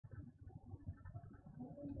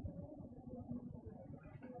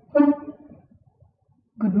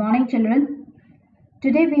morning, children.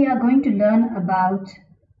 Today we are going to learn about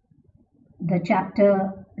the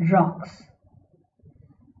chapter rocks.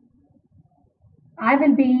 I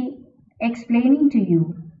will be explaining to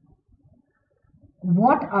you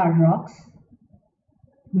what are rocks,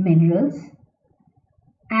 minerals,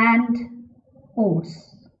 and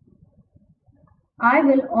ores. I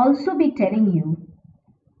will also be telling you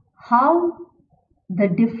how the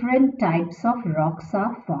different types of rocks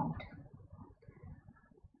are formed.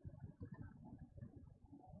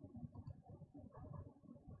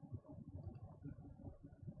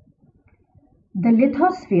 The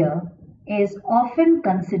lithosphere is often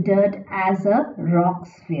considered as a rock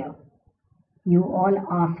sphere. You all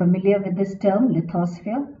are familiar with this term,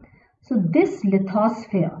 lithosphere. So this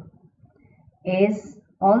lithosphere is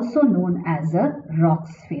also known as a rock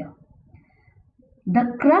sphere.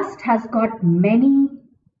 The crust has got many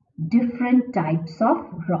different types of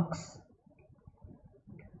rocks.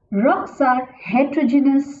 Rocks are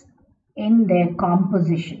heterogeneous in their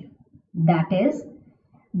composition. That is,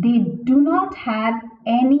 they do not have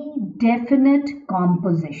any definite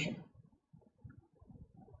composition.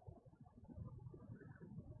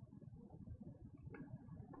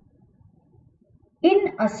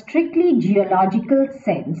 In a strictly geological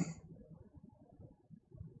sense,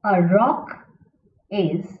 a rock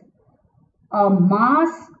is a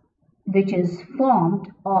mass which is formed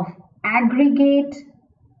of aggregate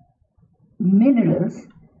minerals,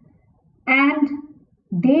 and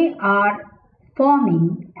they are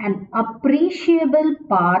forming an appreciable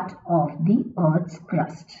part of the Earth's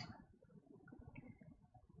crust.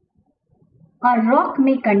 A rock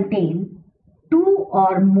may contain two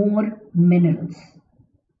or more minerals.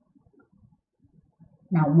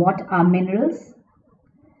 Now, what are minerals?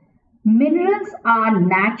 Minerals are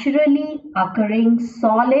naturally occurring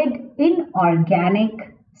solid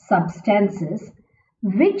inorganic substances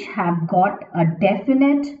which have got a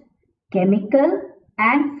definite chemical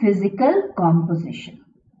and physical composition.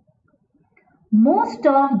 Most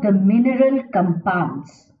of the mineral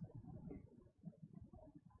compounds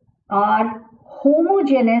are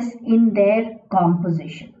homogeneous in their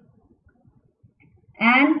composition,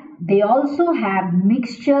 and they also have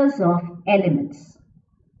mixtures of elements.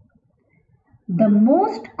 The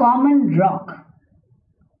most common rock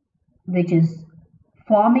which is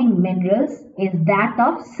forming minerals is that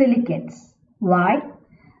of silicates. Why?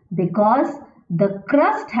 Because the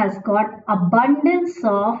crust has got abundance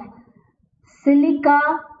of silica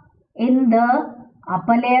in the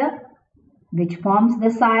upper layer which forms the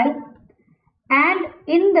soil, and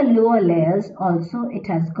in the lower layers also it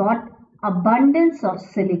has got abundance of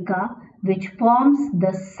silica which forms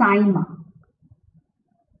the cyma.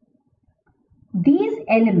 These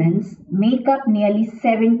elements make up nearly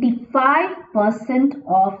 75%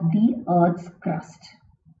 of the Earth's crust.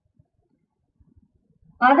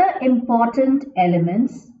 Other important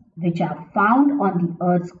elements which are found on the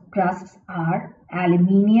Earth's crust are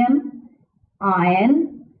aluminium,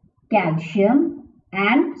 iron, calcium,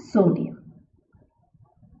 and sodium.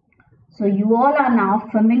 So you all are now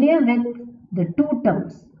familiar with the two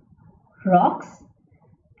terms, rocks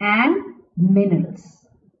and minerals.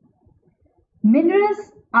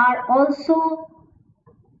 Minerals are also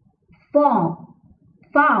found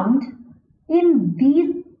in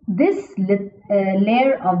this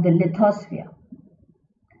layer of the lithosphere,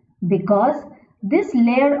 because this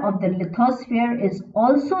layer of the lithosphere is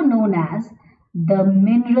also known as the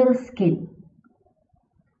mineral skin.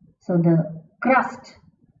 So the crust,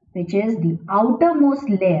 which is the outermost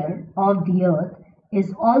layer of the earth,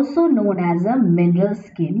 is also known as a mineral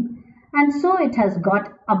skin, and so it has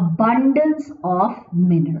got abundance of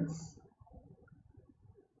minerals.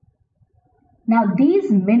 Now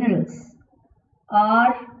these minerals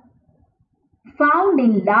are found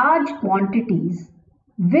in large quantities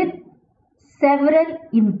with several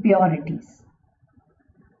impurities,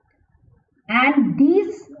 and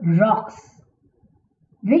these rocks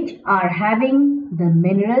which are having the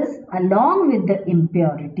minerals along with the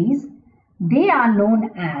impurities, they are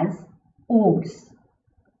known as ores.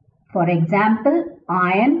 For example,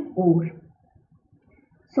 iron ore.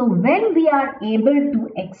 So when we are able to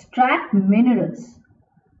extract minerals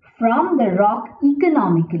from the rock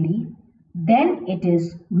economically, then it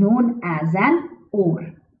is known as an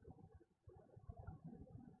ore.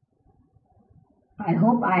 I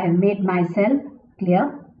hope I have made myself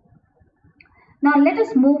clear. Now let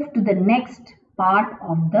us move to the next part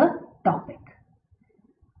of the topic.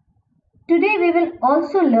 Today we will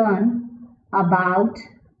also learn about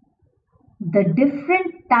the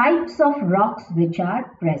different types of rocks which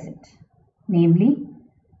are present, namely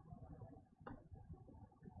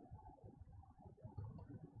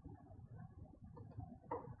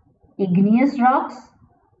igneous rocks,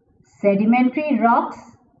 sedimentary rocks,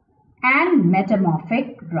 and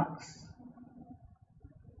metamorphic rocks.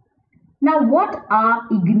 Now, what are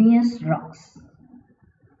igneous rocks?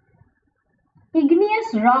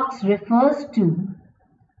 Igneous rocks refers to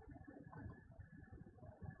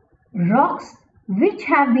rocks which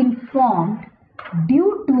have been formed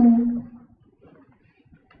due to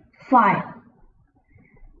fire.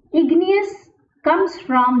 Igneous comes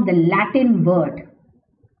from the Latin word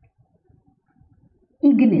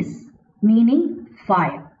ignis, meaning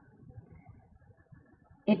fire.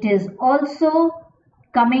 It is also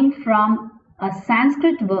coming from a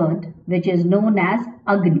Sanskrit word which is known as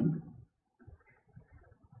Agni.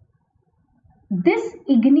 This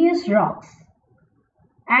igneous rocks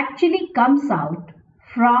actually comes out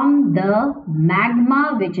from the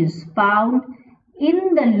magma which is found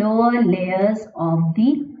in the lower layers of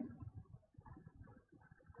the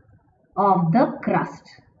crust.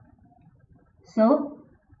 So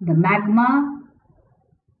the magma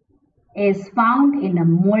is found in a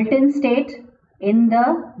molten state in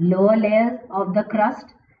the lower layers of the crust,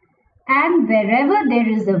 and wherever there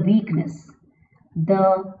is a weakness,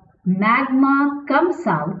 the magma comes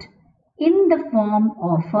out in the form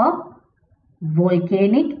of a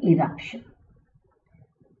volcanic eruption.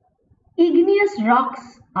 Igneous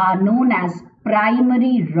rocks are known as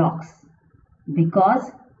primary rocks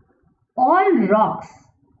because all rocks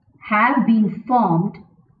have been formed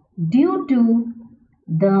due to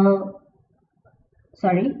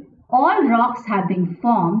all rocks have been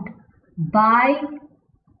formed by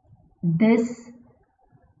this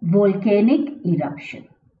volcanic eruption.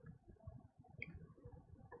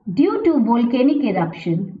 Due to volcanic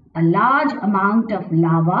eruption, a large amount of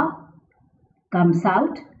lava comes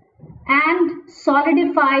out and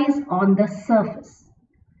solidifies on the surface.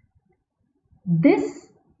 This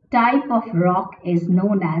type of rock is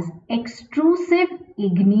known as extrusive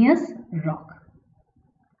igneous rock.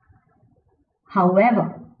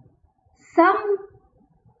 However, some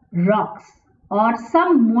rocks or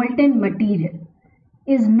some molten material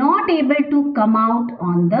is not able to come out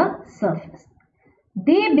on the surface.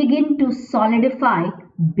 They begin to solidify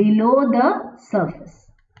below the surface,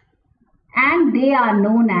 and they are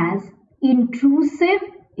known as intrusive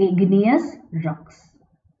igneous rocks.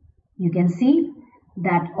 You can see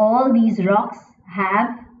that all these rocks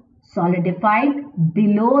have solidified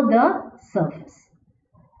below the surface,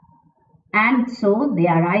 and so they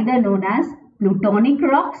are either known as plutonic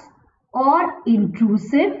rocks or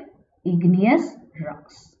intrusive igneous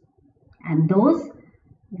rocks. And those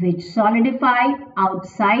which solidify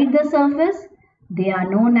outside the surface, they are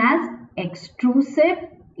known as extrusive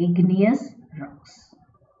igneous rocks.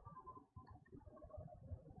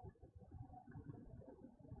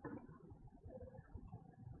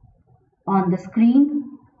 On the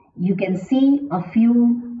screen, you can see a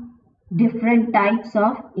few different types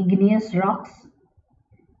of igneous rocks.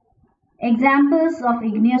 Examples of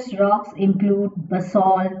igneous rocks include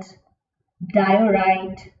basalt,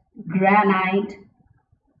 diorite, granite,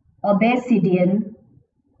 obsidian,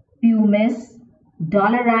 pumice,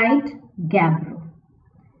 dolerite, gabbro.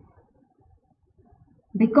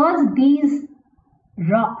 Because these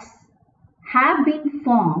rocks have been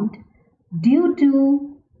formed due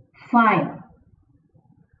to fire,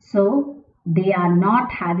 so they are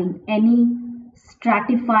not having any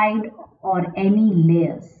stratified or any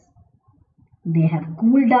layers. They have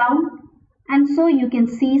cooled down, and so you can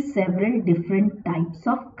see several different types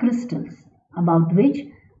of crystals about which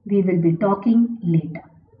we will be talking later.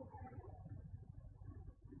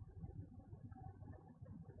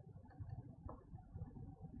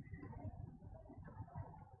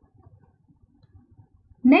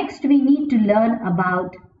 Next, we need to learn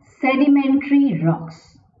about sedimentary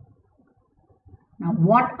rocks. Now,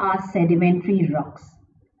 what are sedimentary rocks?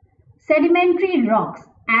 Sedimentary rocks,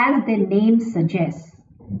 as the name suggests,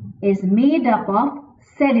 is made up of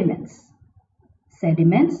sediments.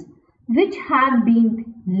 Sediments which have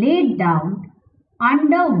been laid down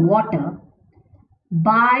underwater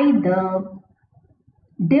by the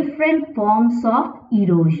different forms of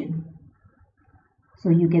erosion. So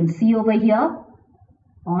you can see over here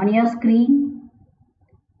on your screen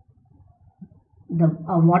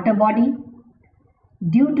a water body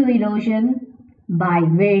due to erosion by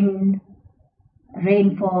wind,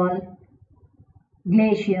 rainfall,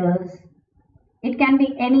 glaciers. It can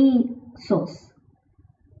be any source.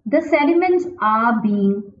 The sediments are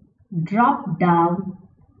being dropped down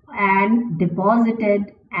and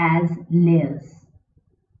deposited as layers.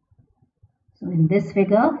 So in this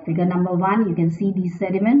figure, figure number 1, you can see these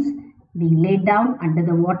sediments being laid down under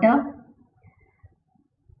the water.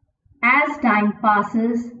 As time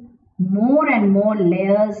passes, more and more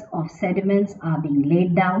layers of sediments are being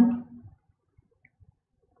laid down.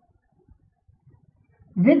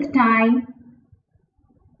 With time,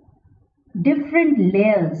 different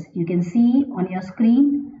layers, you can see on your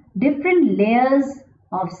screen, different layers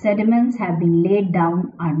of sediments have been laid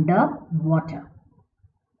down under water.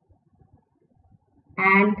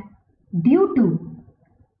 And due to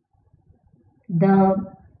the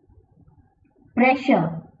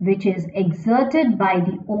pressure which is exerted by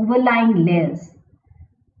the overlying layers,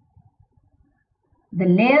 the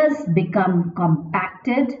layers become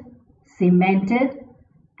compacted, cemented,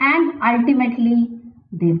 and ultimately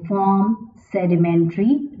they form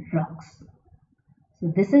sedimentary rocks.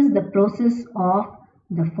 So this is the process of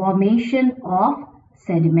the formation of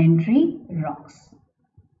sedimentary rocks.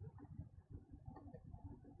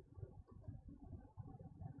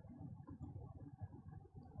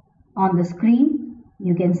 On the screen,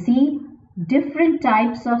 you can see different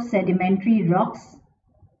types of sedimentary rocks,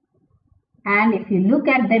 and if you look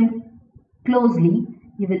at them closely,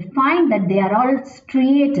 you will find that they are all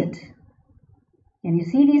striated. Can you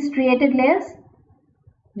see these striated layers?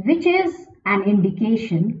 Which is an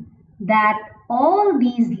indication that all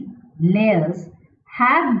these layers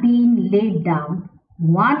have been laid down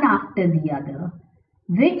one after the other,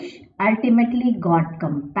 which ultimately got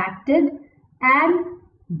compacted and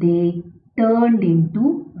they turned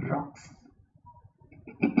into rocks.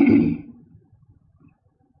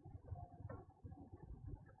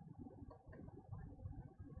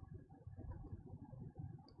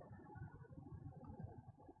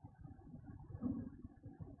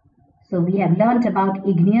 So we have learnt about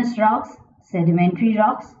igneous rocks, sedimentary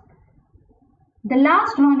rocks. The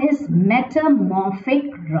last one is metamorphic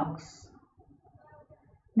rocks.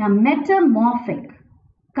 Now metamorphic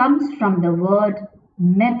comes from the word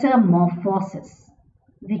metamorphosis,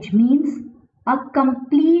 which means a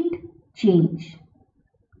complete change.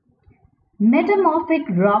 Metamorphic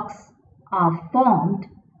rocks are formed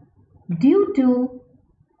due to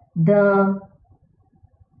the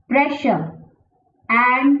pressure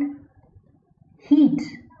and heat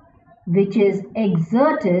which is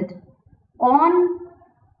exerted on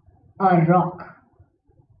a rock.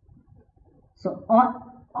 So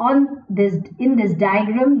in this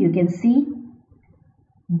diagram you can see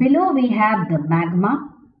below we have the magma,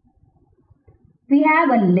 we have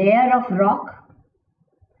a layer of rock,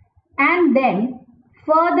 and then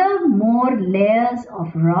further more layers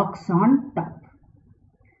of rocks on top.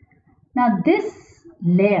 Now this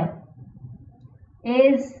layer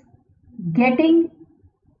is getting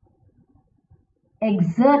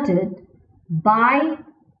exerted by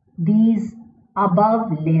these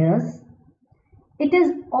above layers. It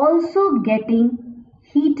is also getting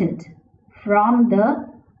heated from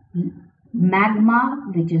the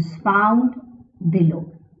magma which is found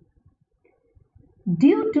below.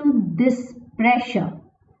 Due to this pressure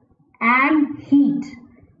and heat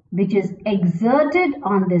which is exerted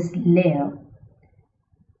on this layer,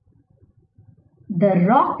 the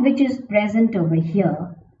rock which is present over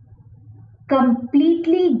here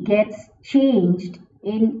completely gets changed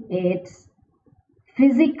in its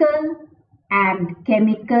physical and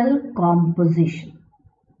chemical composition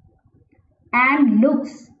and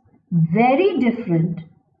looks very different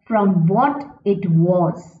from what it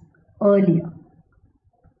was earlier.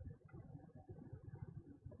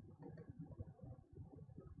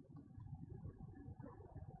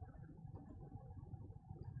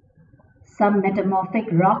 Some metamorphic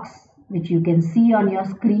rocks which you can see on your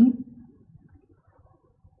screen.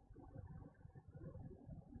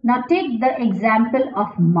 Now take the example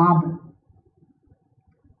of marble.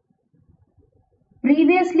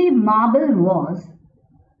 Previously marble was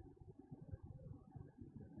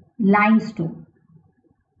limestone,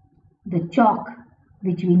 the chalk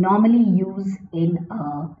which we normally use in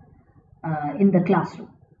the classroom.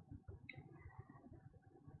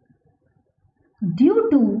 Due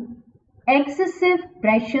to excessive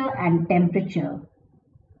pressure and temperature,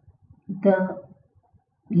 the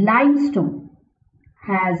limestone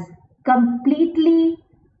has completely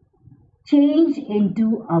changed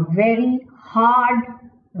into a very hard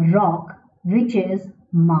rock which is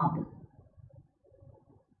marble.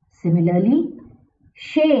 Similarly,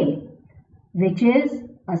 shale, which is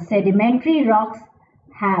a sedimentary rock,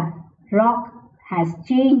 has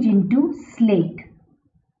changed into slate.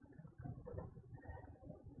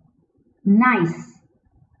 Gneiss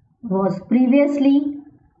was previously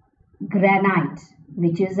granite,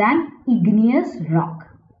 which is an igneous rock.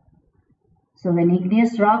 So when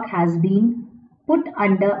igneous rock has been put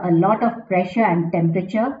under a lot of pressure and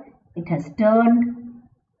temperature, it has turned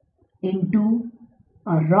into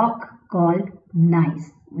a rock called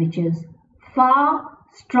gneiss. which is far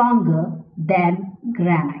stronger than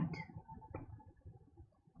granite.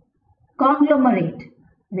 Conglomerate,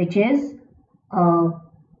 which is a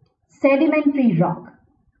sedimentary rock,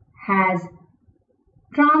 has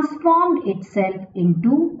transformed itself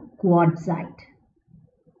into quartzite.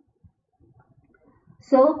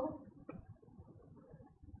 So,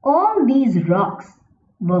 all these rocks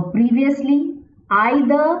were previously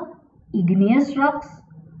either igneous rocks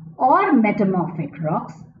or metamorphic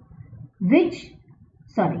rocks,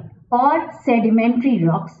 or sedimentary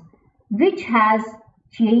rocks, which has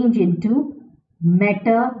changed into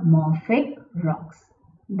metamorphic rocks.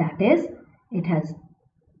 That is, it has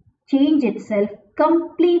changed itself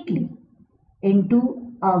completely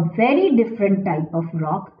into a very different type of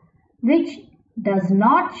rock, which does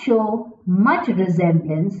not show much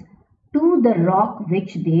resemblance to the rock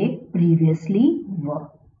which they previously were.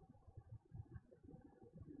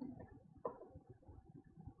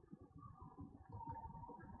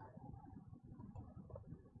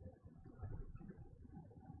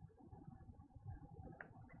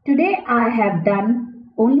 Today I have done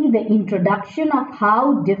only the introduction of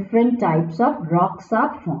how different types of rocks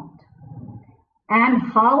are formed and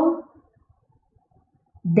how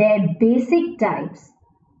their basic types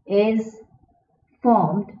is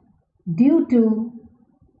formed due to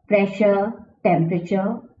pressure,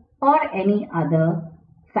 temperature, or any other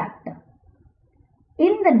factor.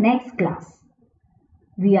 In the next class,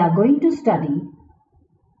 we are going to study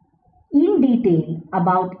in detail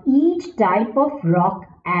about each type of rock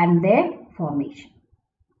and their formation.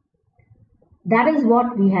 That is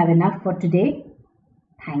what we have enough for today.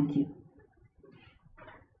 Thank you.